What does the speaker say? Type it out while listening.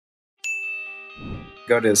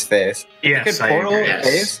go to his face. Yes, we could portal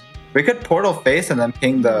face. We could portal face and then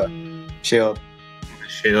ping the shield.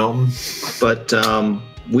 But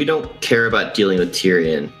we don't care about dealing with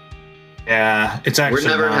Tyrion. Yeah, it's actually. We're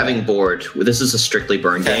never having board. This is a strictly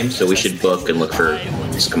burn game, so we should book and look for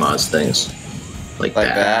Scamaz things. Like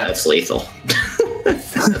that. That's lethal.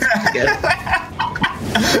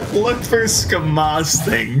 Look for Scamaz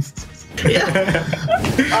things. Yeah.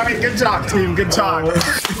 Alright, good talk, team. Good talk.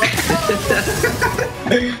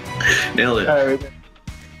 Nailed it.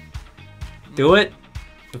 Do it.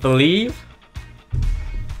 Believe.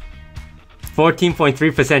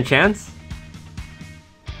 14.3% chance.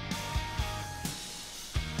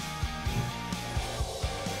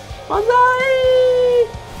 Banzai!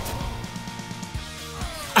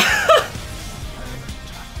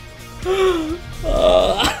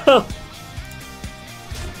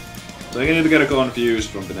 So I need to get a confused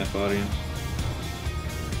from the Nefarian.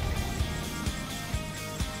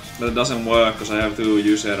 But it doesn't work because I have two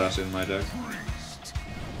Useras in my deck.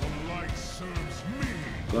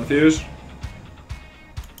 Confuse?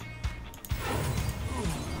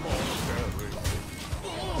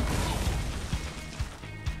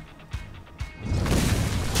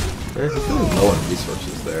 There's really low on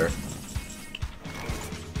resources there.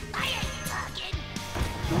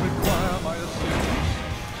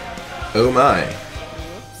 Oh my.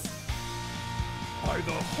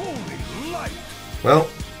 Well,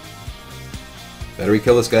 better we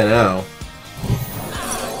kill this guy now.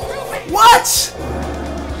 What?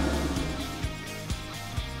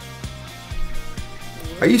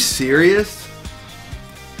 Are you serious?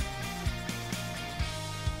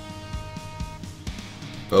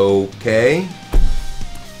 Okay.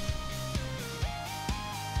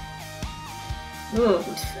 Oh,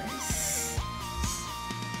 good face.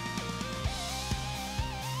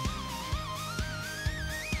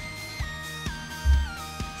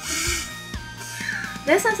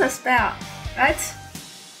 This is a spell, right?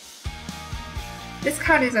 This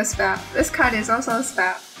card is a spell. This card is also a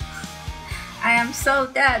spell. I am so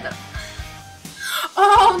dead.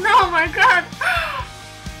 Oh no, my god!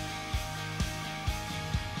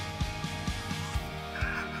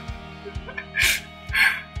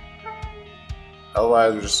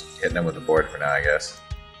 Otherwise, we're just hitting him with the board for now, I guess.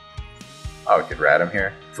 Oh, we could rat him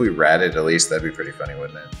here? If we ratted, at least that'd be pretty funny,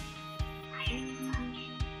 wouldn't it?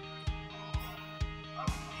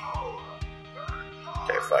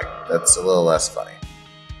 Okay, fuck. That's a little less funny.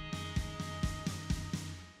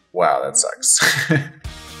 Wow, that sucks.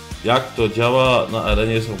 Jak to działa? Na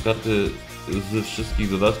arenie są karty ze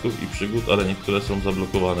wszystkich dodatków i przygód, ale niektóre są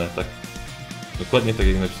zablokowane. Tak, dokładnie tak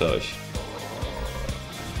jak napisałeś.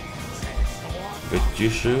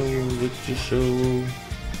 Wyciszył.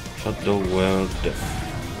 Shadow World.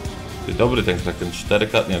 Ty dobry ten kraken, 4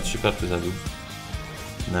 karty, nie, 3 karty zabił.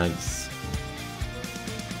 Nice.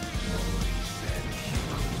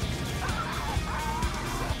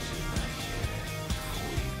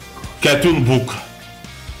 Ketun Bóg.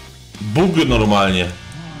 Bóg normalnie.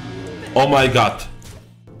 Oh my god.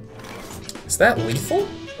 Is that lethal?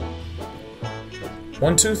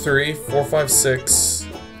 1, 2, 3, 4, 5, 6,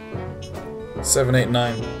 7, 8,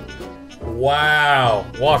 9. Wow.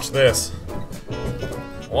 Watch this.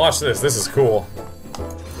 Watch this. This is cool.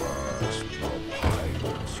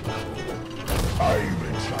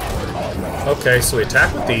 Okay, so we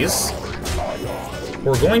attack with these.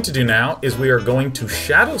 What we're going to do now is we are going to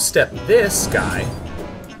shadow step this guy,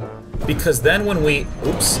 because then when we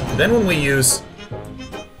use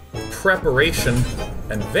preparation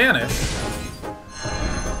and vanish,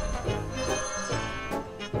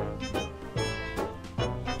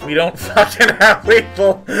 we don't fucking have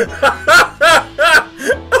lethal.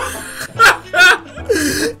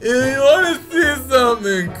 If you want to see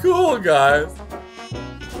something cool, guys.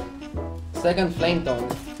 Second flame tongue.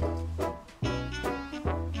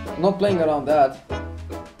 Not playing around that.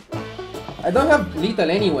 I don't have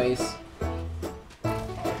lethal anyways.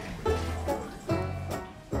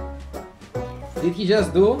 Did he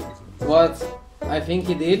just do what I think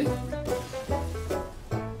he did?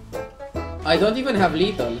 I don't even have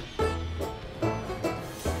lethal.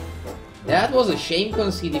 That was a shame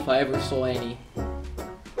concede if I ever saw any.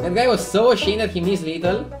 That guy was so ashamed that he missed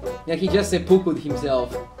lethal that he just seppuku'd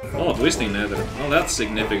himself. Oh, twisting nether. Oh, that's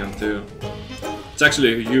significant too. It's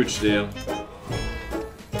actually a huge deal.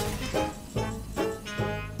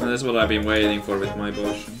 And that's what I've been waiting for with my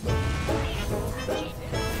potion.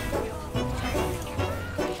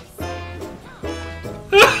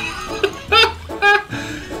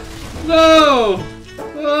 No!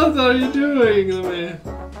 What are you doing to me?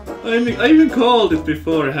 I even called it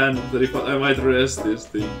beforehand that if I might rest this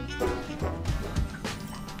thing.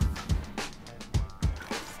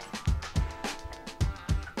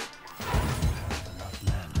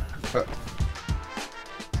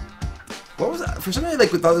 For some reason,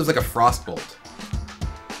 like we thought it was like a frostbolt.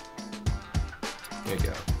 There you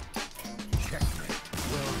go.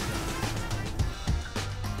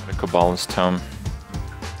 A Cabal's Tome.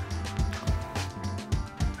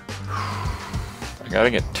 I gotta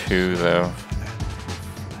get 2 though.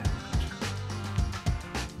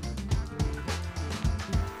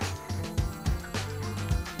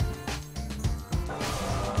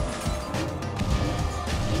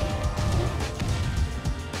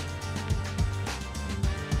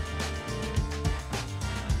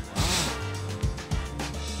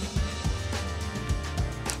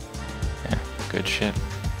 Good shit.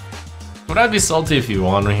 Would I be salty if you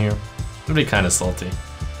won right here? Would be kind of salty.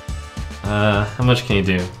 How much can you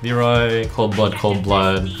do? Leroy, Cold Blood,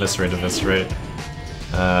 Viscerate, Eviscerate.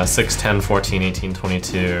 6, 10, 14, 18,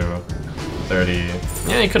 22, 30.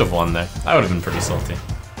 Yeah, you could have won there. I would have been pretty salty.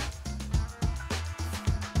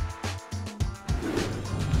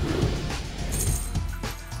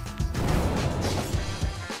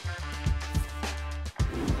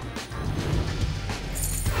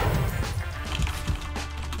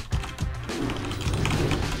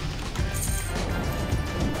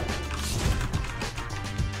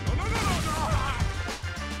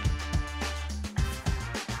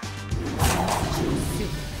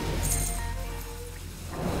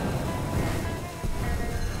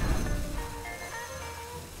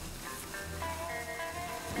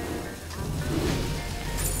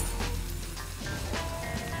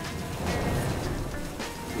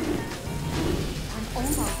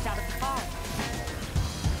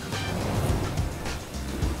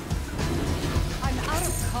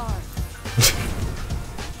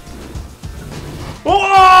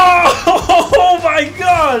 Oh my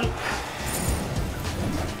god!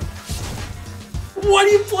 What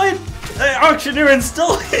do you play Auctioneer and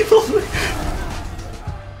still able to...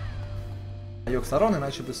 Йоксарон,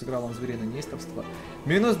 иначе бы сыграл он звериное неистовство.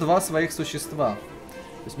 Минус 2 своих существа.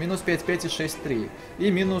 То есть минус 5, 5 и 6, 3.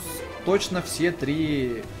 И минус точно все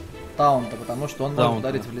 3 таунта, потому что он мог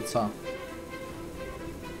ударить в лица.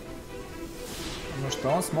 Потому что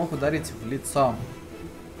он смог ударить в лицо.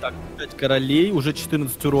 Так, 5 королей, уже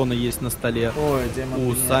 14 урона есть на столе. Ой, демон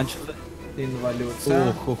у Санчеза. Инволюция.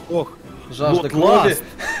 Ох, ох, ох. Жажда крови.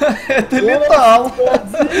 Это металл.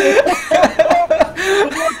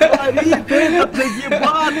 Этот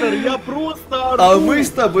нагибатор, я просто ору. А мы с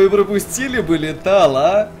тобой пропустили бы летал,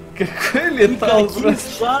 а? Какой летал? Никаких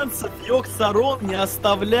шансов Йоксарон не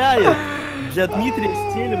оставляет для Дмитрия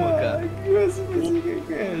Стельмака. Господи,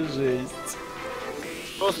 какая жесть.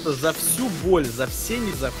 Просто за всю боль, за все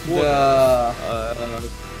незаходы. Да.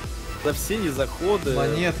 За все незаходы.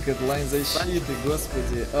 Монетка, длань защиты,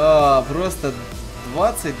 господи. А, просто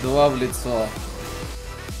 22 в лицо.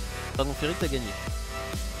 Ça nous fait t'as gagné.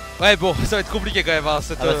 Ouais, bon, ça va être compliqué quand même. Hein,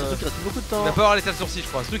 cette, ah bah, surtout qu'il reste beaucoup de temps. Il va pas avoir l'état de sourcil, je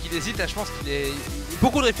crois. Surtout qu'il hésite, là, je pense qu'il est.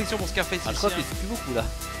 Beaucoup de réflexion pour Scarface. Ah, je crois qu'il hésite plus beaucoup là.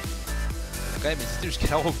 Il a quand même hésité jusqu'à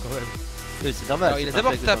la roue quand même. Oui, c'est normal. Alors, il a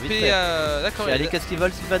d'abord tapé. D'accord. Allez, qu'est-ce qu'il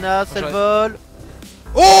vole, Sylvanas? Elle vole.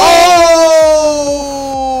 Oh,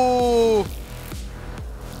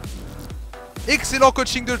 excellent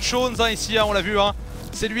coaching de Jones hein, ici, hein, on l'a vu. Hein.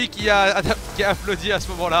 C'est lui qui a applaudi à ce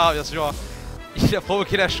moment-là, bien sûr. Hein. Il a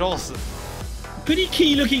provoqué la chance. Pretty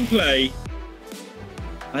key looking play.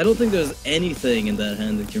 I don't think there's anything in that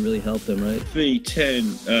hand that can really help them, right? 3,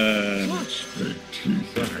 10,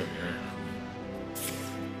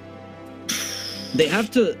 They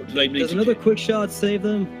have to. Does another quick shot save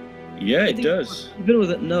them? Yeah, it does. Even with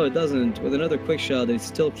it, no, it doesn't. With another quick shot, they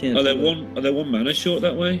still can't. Are they one mana short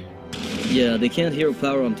that way? Yeah, they can't hero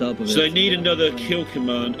power on top of it. So they need another kill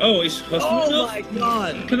command. Oh, it's Huff. Oh my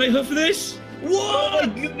god! Can they Huff this? What? Oh my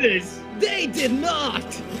goodness! They did not!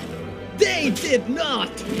 They did not!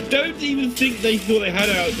 Don't even think they thought they had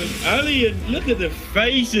out them. Ali, and look at the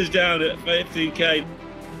faces down at 15k.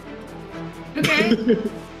 Okay.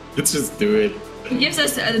 Let's just do it. It gives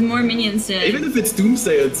us more minions to... Even if it's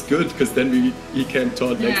Doomsayer, it's good, because then he can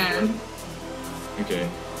taunt next one. Okay.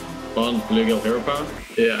 Bond, legal hero power?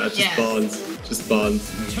 Yeah, just bonds. Just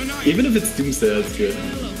bonds. Even if it's Doomsayer, it's good.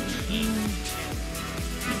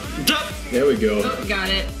 There we go. Oh, got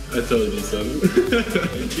it. I told you, son.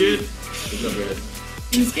 Good. It's not bad.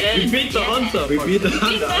 It's good. We beat the hunter. We beat the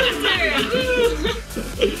hunter.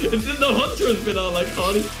 It's in the hunter's been on like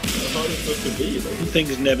how it's supposed to be. Like.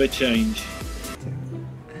 Things never change.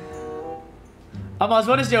 Amaz,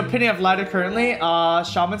 what is your opinion of ladder currently?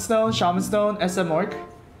 Shaman Stone, SM Orc,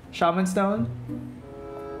 Shaman Stone.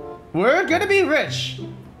 We're gonna be rich.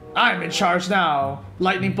 I'm in charge now.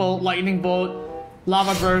 Lightning bolt,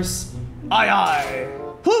 lava burst. Aye aye.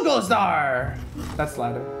 Who goes there? That's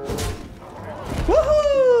ladder.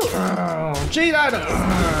 Woohoo! Jade item.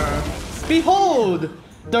 Behold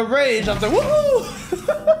the rage of the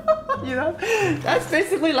woohoo. You know, that's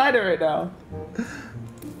basically Ladder right now.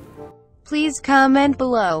 Please comment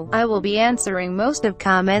below. I will be answering most of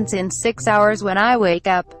comments in 6 hours when I wake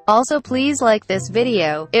up. Also please like this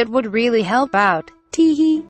video. It would really help out. Teehee.